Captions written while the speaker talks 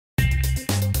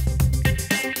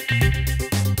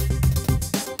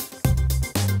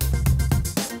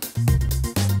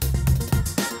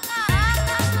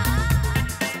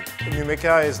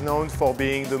NUMECA is known for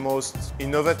being the most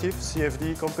innovative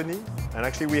CFD company, and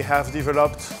actually we have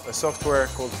developed a software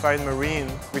called Fine Marine,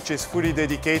 which is fully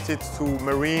dedicated to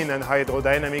marine and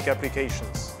hydrodynamic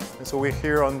applications. And so we're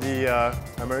here on the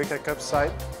America Cup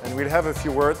site, and we'll have a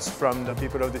few words from the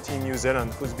people of the Team New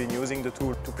Zealand who's been using the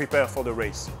tool to prepare for the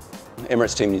race.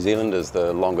 Emirates Team New Zealand is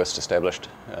the longest established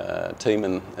team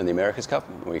in the America's Cup.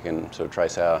 We can sort of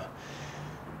trace our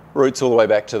roots all the way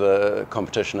back to the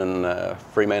competition in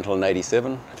Fremantle in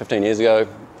 '87. 15 years ago,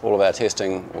 all of our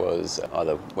testing was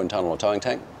either wind tunnel or towing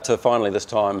tank, to finally this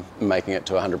time making it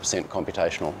to 100%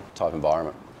 computational type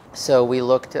environment. So we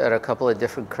looked at a couple of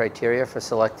different criteria for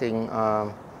selecting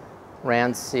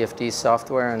RAND's CFD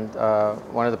software, and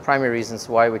one of the primary reasons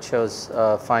why we chose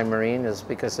Fine Marine is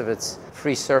because of its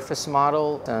free surface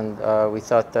model, and we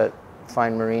thought that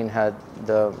Fine Marine had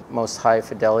the most high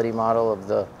fidelity model of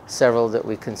the several that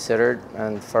we considered,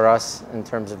 and for us, in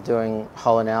terms of doing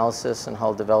hull analysis and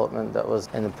hull development, that was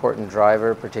an important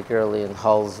driver, particularly in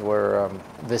hulls where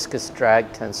viscous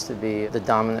drag tends to be the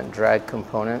dominant drag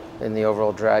component in the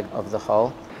overall drag of the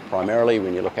hull. Primarily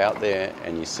when you look out there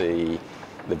and you see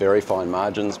the very fine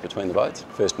margins between the boats,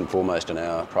 first and foremost in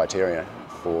our criteria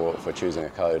for choosing a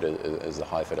code is the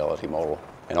high fidelity model.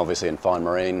 And obviously in Fine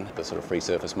Marine, the sort of free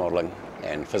surface modelling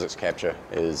and physics capture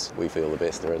is, we feel, the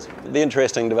best there is. The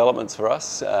interesting developments for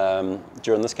us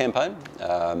during this campaign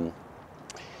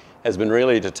has been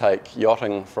really to take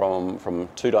yachting from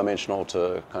two-dimensional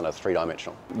to kind of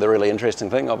three-dimensional. The really interesting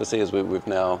thing, obviously, is we've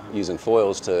now using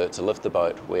foils to lift the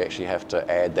boat. We actually have to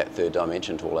add that third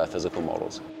dimension to all our physical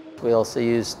models. We also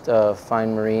used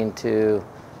Fine Marine to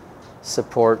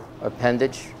support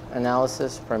appendage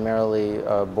analysis, primarily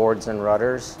boards and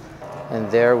rudders. And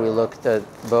there we looked at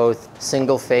both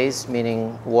single phase,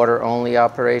 meaning water only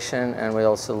operation, and we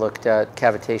also looked at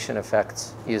cavitation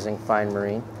effects using Fine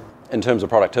Marine. In terms of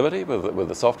productivity with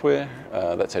the software,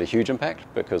 that's had a huge impact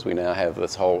because we now have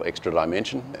this whole extra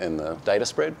dimension in the data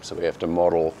spread. So we have to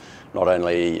model not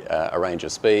only a range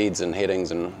of speeds and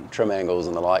headings and trim angles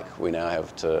and the like, we now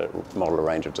have to model a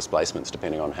range of displacements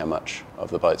depending on how much of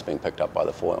the boat's being picked up by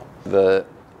the foil. The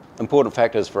important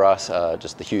factors for us are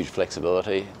just the huge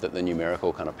flexibility that the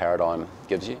numerical kind of paradigm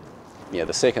gives you. Yeah,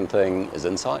 the second thing is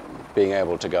insight, being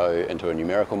able to go into a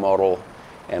numerical model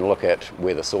and look at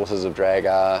where the sources of drag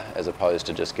are as opposed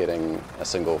to just getting a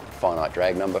single finite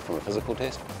drag number from a physical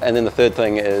test. And then the third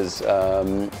thing is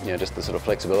just the sort of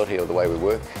flexibility of the way we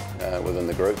work within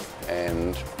the group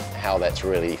and how that's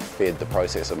really fed the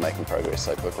process of making progress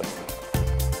so quickly.